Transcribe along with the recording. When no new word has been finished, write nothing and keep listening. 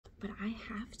But I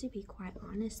have to be quite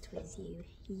honest with you.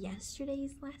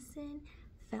 Yesterday's lesson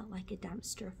felt like a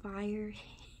dumpster fire.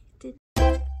 Did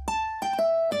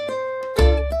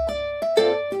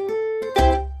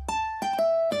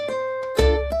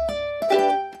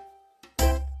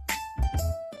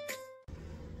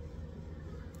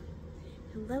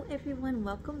Hello everyone,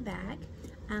 welcome back.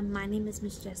 My name is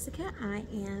Miss Jessica. I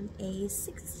am a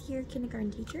 6th year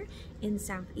kindergarten teacher in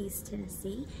Southeast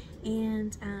Tennessee,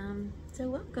 and so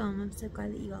welcome. I'm so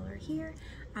glad that you all are here.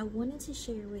 I wanted to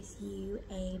share with you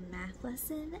a math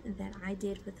lesson that I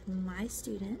did with my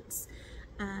students.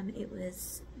 It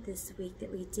was this week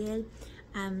that we did.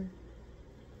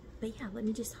 But yeah, let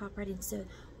me just hop right in. So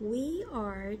we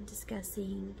are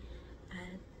discussing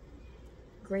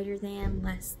greater than,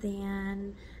 less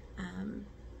than,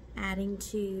 adding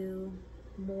to,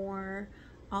 more,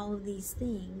 all of these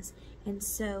things. And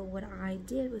so what I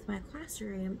did with my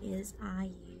classroom is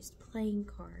I used playing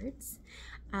cards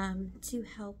to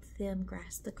help them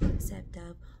grasp the concept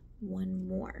of one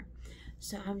more.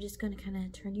 So I'm just going to kind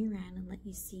of turn you around and let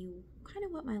you see kind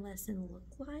of what my lesson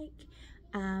looked like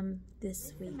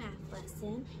this week. Math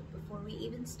lesson, before we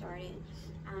even started,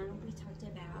 we talked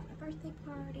about a birthday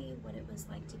party, what it was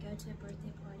like to go to a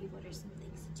birthday party, what are some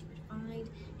things that you would find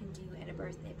and do at a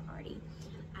birthday party.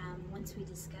 Once we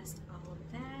discussed all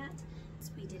of that,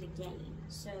 we did a game.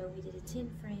 So we did a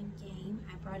 10-frame game.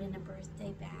 I brought in a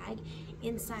birthday bag.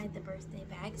 Inside the birthday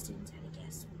bag, students had to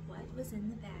guess what was in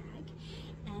the bag,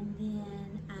 and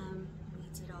then we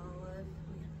did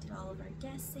all of our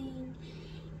guessing.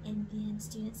 And then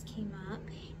students came up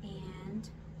and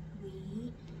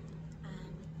we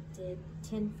did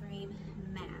 10-frame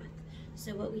math.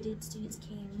 So what we did, students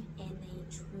came and they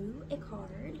drew a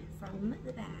card from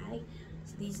the bag.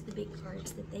 So these are the big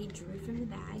cards that they drew from the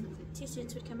bag. 2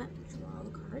 students would come up and draw all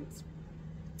the cards.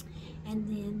 And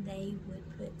then they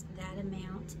would put that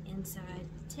amount inside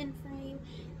the 10-frame,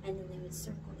 and then they would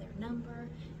circle their number.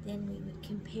 Then we would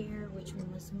compare which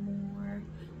one was more,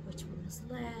 which one was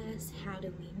less, how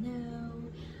do we know?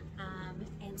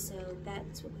 And so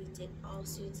that's what we did. All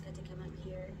students got to come up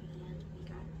here and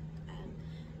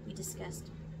we discussed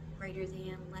greater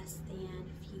than, less than,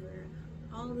 fewer,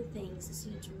 all the things. The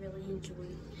students really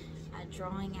enjoyed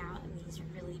drawing out these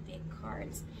really big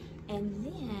cards. And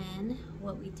then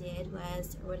what I did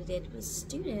was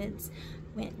students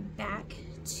went back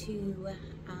to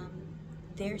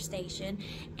their station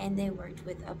and they worked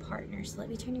with a partner. So let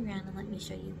me turn you around and let me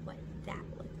show you what that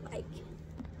looked like.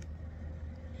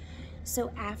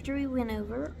 So after we went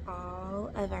over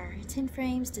all of our 10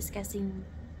 frames, discussing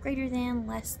greater than,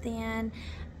 less than,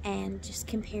 and just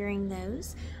comparing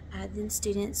those, then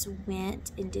students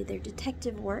went and did their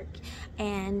detective work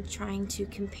and trying to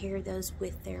compare those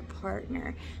with their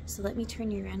partner. So let me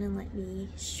turn you around and let me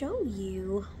show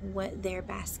you what their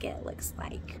basket looks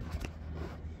like.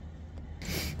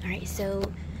 All right,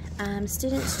 so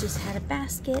students just had a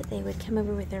basket. They would come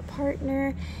over with their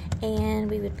partner and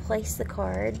we would place the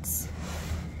cards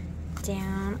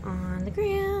down on the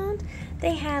ground.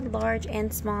 They had large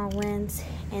and small ones,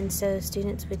 and so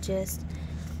students would just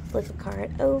flip a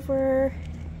card over.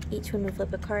 Each one would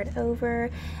flip a card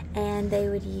over, and they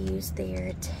would use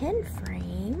their 10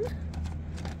 frame,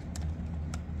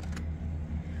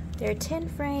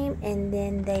 and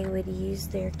then they would use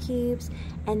their cubes,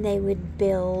 and they would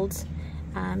build,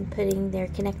 putting their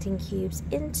connecting cubes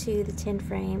into the 10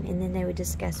 frame, and then they would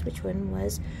discuss which one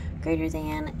was greater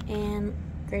than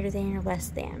or less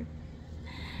than.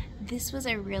 This was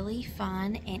a really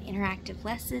fun and interactive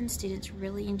lesson. Students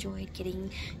really enjoyed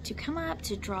getting to come up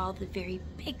to draw the very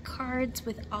big cards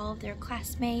with all of their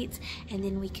classmates, and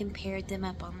then we compared them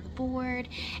up on the board,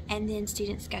 and then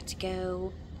students got to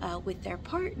go with their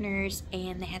partners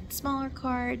and they had smaller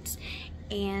cards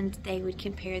and they would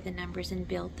compare the numbers and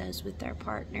build those with their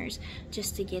partners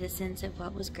just to get a sense of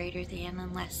what was greater than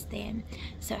and less than.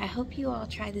 So I hope you all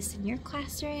try this in your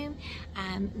classroom.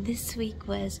 This week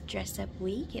was dress up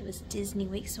week. It was Disney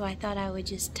week, so I thought I would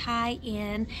just tie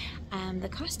in the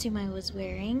costume I was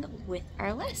wearing with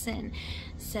our lesson.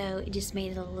 So it just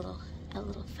made it a little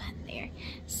fun there.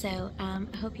 So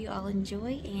I hope you all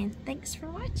enjoy, and thanks for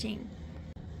watching.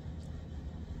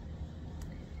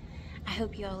 I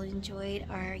hope you all enjoyed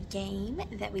our game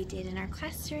that we did in our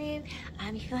classroom.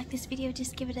 If you like this video,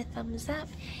 just give it a thumbs up,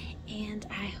 and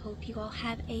I hope you all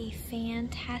have a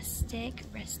fantastic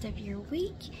rest of your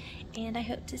week, and I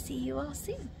hope to see you all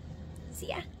soon. See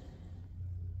ya!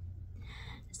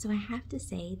 So I have to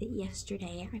say that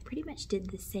yesterday I pretty much did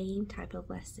the same type of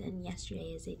lesson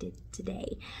yesterday as I did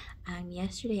today.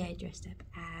 Yesterday I dressed up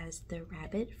as the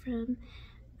rabbit from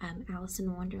Alice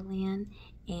in Wonderland,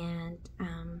 and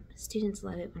Students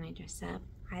love it when I dress up.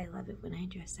 I love it when I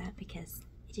dress up because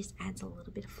it just adds a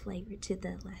little bit of flavor to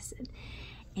the lesson.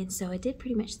 And so I did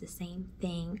pretty much the same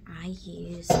thing. I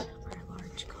used our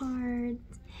large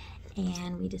cards,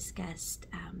 and we discussed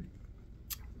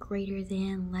greater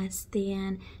than, less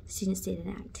than. Students did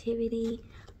an activity,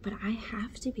 but I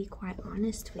have to be quite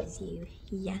honest with you.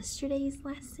 Yesterday's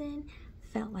lesson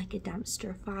felt like a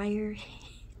dumpster fire.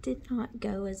 It did not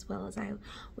go as well as I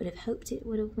would have hoped it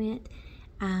would have went.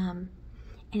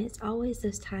 And it's always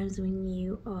those times when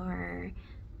you are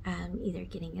either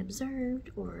getting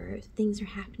observed or things are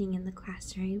happening in the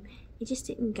classroom. It just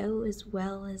didn't go as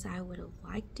well as I would have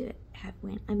liked to have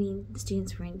went. I mean, the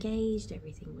students were engaged,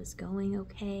 everything was going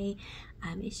okay.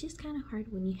 It's just kind of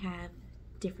hard when you have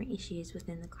different issues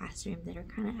within the classroom that are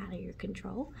kind of out of your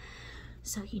control.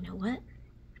 So you know what?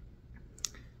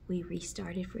 We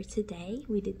restarted for today.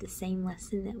 We did the same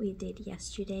lesson that we did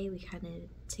yesterday. We kind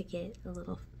of took it a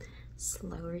little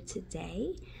slower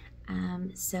today.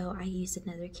 So I used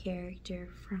another character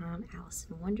from Alice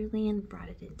in Wonderland, brought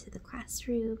it into the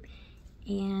classroom,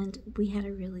 and we had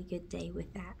a really good day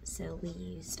with that. So we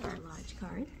used our large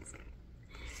cards,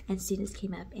 and students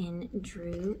came up and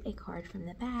drew a card from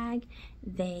the bag.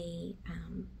 They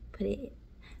put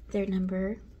their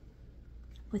number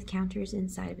with counters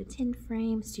inside of a 10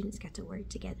 frame. Students got to work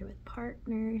together with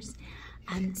partners.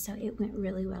 So it went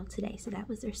really well today. So that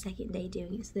was their second day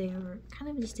doing it. So they were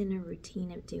kind of just in a routine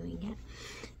of doing it.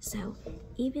 So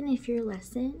even if your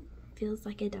lesson feels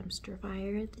like a dumpster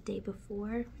fire the day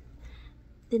before,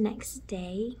 the next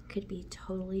day could be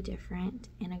totally different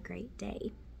and a great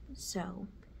day. So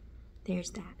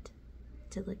there's that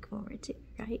to look forward to,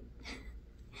 right?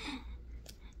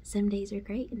 Some days are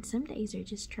great and some days are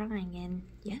just trying, and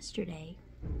yesterday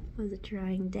was a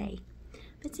trying day.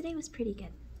 But today was pretty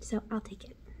good, so I'll take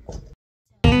it.